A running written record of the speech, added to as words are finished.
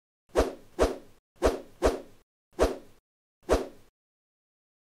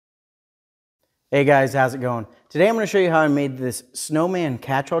Hey guys, how's it going? Today I'm going to show you how I made this Snowman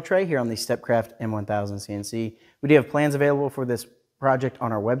Catchall tray here on the Stepcraft M1000 CNC. We do have plans available for this project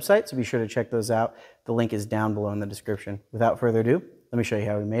on our website, so be sure to check those out. The link is down below in the description. Without further ado, let me show you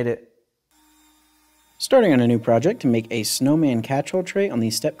how we made it. Starting on a new project to make a Snowman Catchall tray on the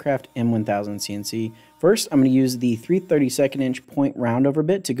Stepcraft M1000 CNC. First, I'm going to use the 3/32 inch point roundover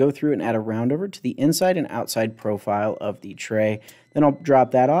bit to go through and add a roundover to the inside and outside profile of the tray. Then I'll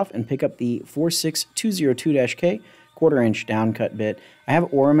drop that off and pick up the 46202-K 1/4 inch downcut bit. I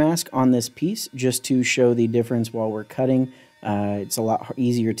have Aura mask on this piece just to show the difference while we're cutting. It's a lot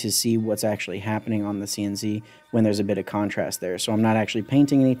easier to see what's actually happening on the CNC when there's a bit of contrast there. So I'm not actually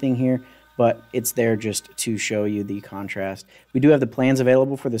painting anything here, but it's there just to show you the contrast. We do have the plans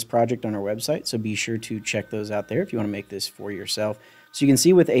available for this project on our website, so be sure to check those out there if you want to make this for yourself. So you can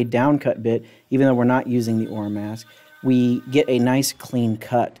see with a downcut bit, even though we're not using the Aura mask, we get a nice clean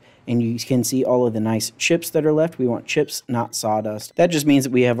cut. And you can see all of the nice chips that are left. We want chips, not sawdust. That just means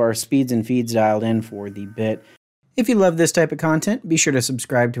that we have our speeds and feeds dialed in for the bit. If you love this type of content, be sure to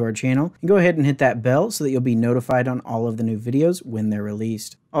subscribe to our channel and go ahead and hit that bell so that you'll be notified on all of the new videos when they're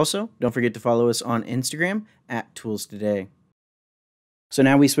released. Also, don't forget to follow us on Instagram at ToolsToday. So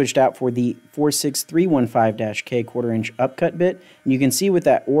now we switched out for the 46315-K 1/4 inch upcut bit, and you can see with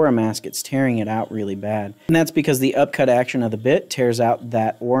that Aura mask it's tearing it out really bad. And that's because the upcut action of the bit tears out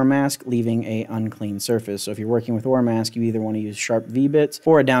that Aura mask, leaving a unclean surface. So if you're working with Aura mask, you either want to use sharp V bits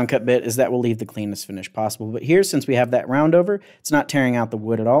or a downcut bit, as that will leave the cleanest finish possible. But here, since we have that roundover, it's not tearing out the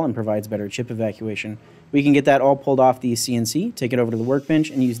wood at all and provides better chip evacuation. We can get that all pulled off the CNC, take it over to the workbench,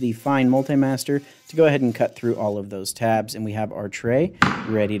 and use the fine multi-master to go ahead and cut through all of those tabs, and we have our tray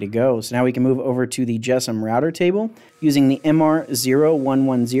ready to go. So now we can move over to the JESSM router table using the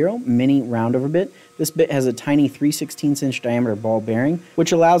MR0110 mini roundover bit. This bit has a tiny 3/16 inch diameter ball bearing,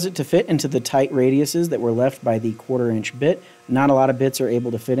 which allows it to fit into the tight radiuses that were left by the 1/4 inch bit. Not a lot of bits are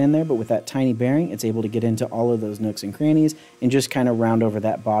able to fit in there, but with that tiny bearing, it's able to get into all of those nooks and crannies and just kind of round over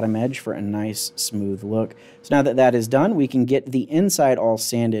that bottom edge for a nice smooth look. So now that that is done, we can get the inside all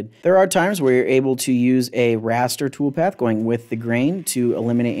sanded. There are times where you're able to use a raster toolpath going with the grain to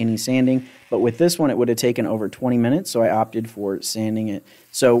eliminate any sanding, but with this one it would have taken over 20 minutes, so I opted for sanding it.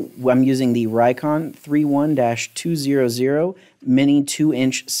 So I'm using the Rikon 31-200 mini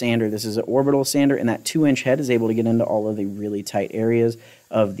 2-inch sander. This is an orbital sander, and that 2-inch head is able to get into all of the really tight areas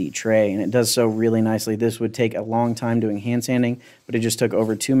of the tray, and it does so really nicely. This would take a long time doing hand sanding, but it just took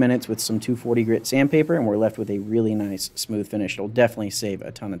over 2 minutes with some 240 grit sandpaper, and we're left with a really nice smooth finish. It'll definitely save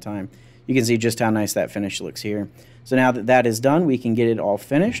a ton of time. You can see just how nice that finish looks here. So now that that is done, we can get it all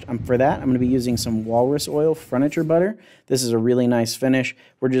finished. For that, I'm going to be using some walrus oil furniture butter. This is a really nice finish.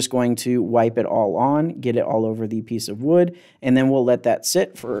 We're just going to wipe it all on, get it all over the piece of wood, and then we'll let that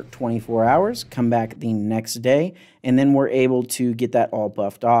sit for 24 hours, come back the next day, and then we're able to get that all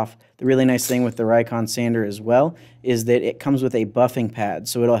buffed off. The really nice thing with the Rikon sander as well is that it comes with a buffing pad,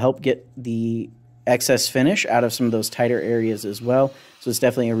 so it'll help get the excess finish out of some of those tighter areas as well. So it's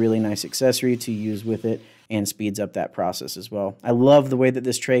definitely a really nice accessory to use with it and speeds up that process as well. I love the way that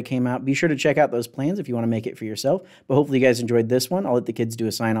this tray came out. Be sure to check out those plans if you want to make it for yourself. But hopefully you guys enjoyed this one. I'll let the kids do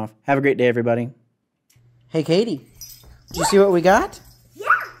a sign off. Have a great day, everybody. Hey, Katie. Did you see what we got? Yeah.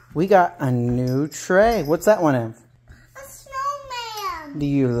 We got a new tray. What's that one, Ev? A snowman. Do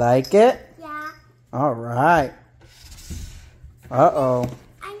you like it? Yeah. All right. Uh-oh.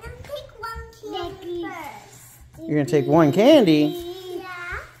 I'm going to take one candy first. You're going to take one candy? Yeah.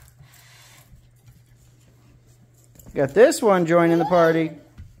 Got this one joining the party.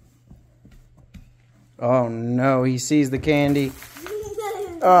 Oh no, he sees the candy.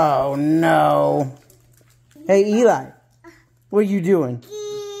 Oh no. Hey Eli, what are you doing?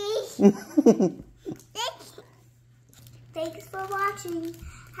 Thanks for watching.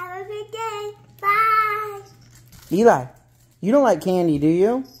 Have a good day. Bye. Eli, you don't like candy, do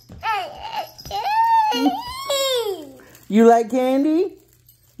you? You like candy?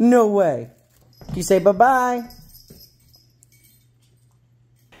 No way. Can you say bye-bye?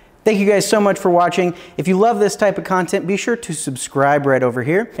 Thank you guys so much for watching. If you love this type of content, be sure to subscribe right over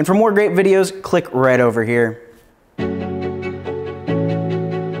here. And for more great videos, click right over here.